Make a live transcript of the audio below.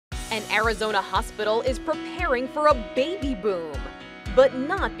An Arizona hospital is preparing for a baby boom, but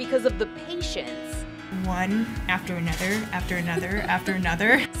not because of the patients. One after another, after another, after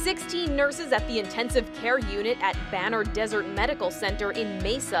another. 16 nurses at the intensive care unit at Banner Desert Medical Center in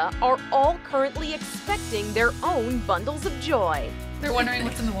Mesa are all currently expecting their own bundles of joy. They're wondering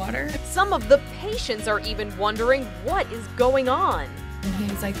what's in the water. Some of the patients are even wondering what is going on. And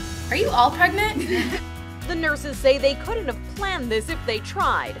he was like, "Are you all pregnant?" The nurses say they couldn't have planned this if they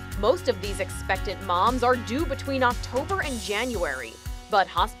tried. Most of these expectant moms are due between October and January. But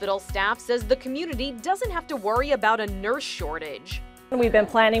hospital staff says the community doesn't have to worry about a nurse shortage. We've been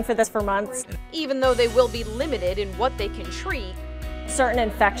planning for this for months. Even though they will be limited in what they can treat, certain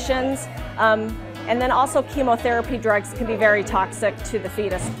infections, and then also chemotherapy drugs can be very toxic to the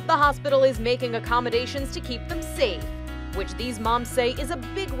fetus. The hospital is making accommodations to keep them safe, which these moms say is a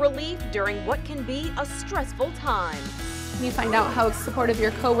big relief during what can be a stressful time. You find out how supportive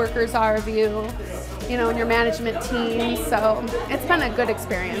your coworkers are of you, and your management team, so it's been a good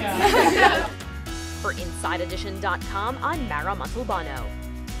experience. For InsideEdition.com, I'm Mara Montalbano.